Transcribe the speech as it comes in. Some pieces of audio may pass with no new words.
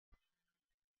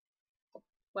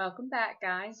Welcome back,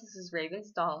 guys. This is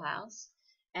Raven's Dollhouse,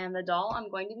 and the doll I'm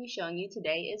going to be showing you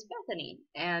today is Bethany.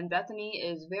 And Bethany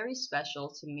is very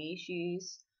special to me.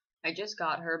 I just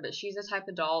got her, but she's the type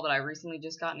of doll that I recently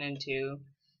just gotten into,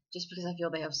 just because I feel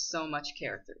they have so much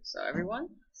character. So everyone,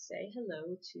 say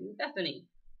hello to Bethany.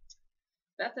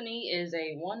 Bethany is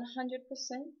a 100%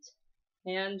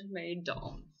 handmade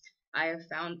doll. I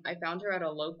found her at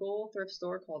a local thrift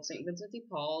store called St. Vincent de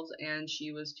Paul's, and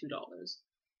she was $2.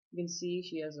 You can see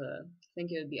she has I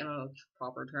think it would be, I don't know the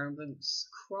proper term, but it's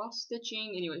cross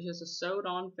stitching. Anyway, she has a sewed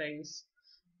on face.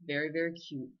 Very, very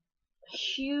cute.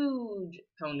 Huge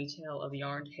ponytail of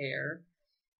yarned hair.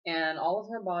 And all of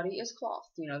her body is cloth.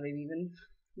 They've even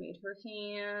made her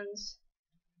hands,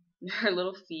 her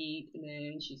little feet, and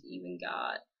then she's even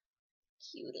got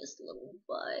cutest little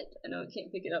butt. I know I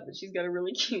can't pick it up, but she's got a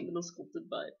really cute little sculpted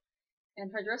butt.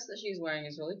 And her dress that she's wearing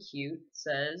is really cute. It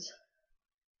says,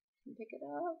 pick it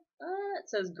up. It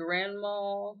says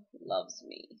Grandma Loves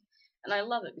Me. And I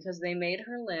love it because they made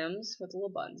her limbs with little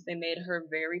buttons. They made her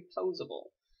very posable.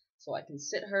 So I can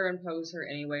sit her and pose her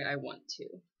any way I want to.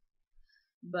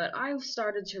 But I've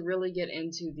started to really get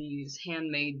into these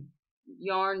handmade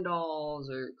yarn dolls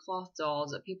or cloth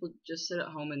dolls that people just sit at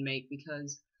home and make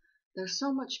because there's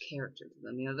so much character to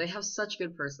them. They have such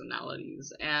good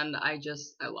personalities, and I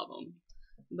love them.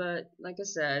 But like I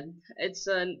said, it's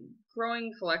a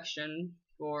growing collection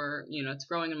it's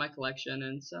growing in my collection,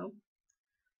 and so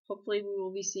hopefully we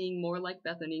will be seeing more like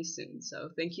Bethany soon. So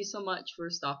thank you so much for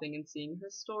stopping and seeing her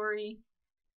story,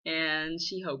 and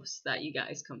she hopes that you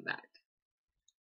guys come back.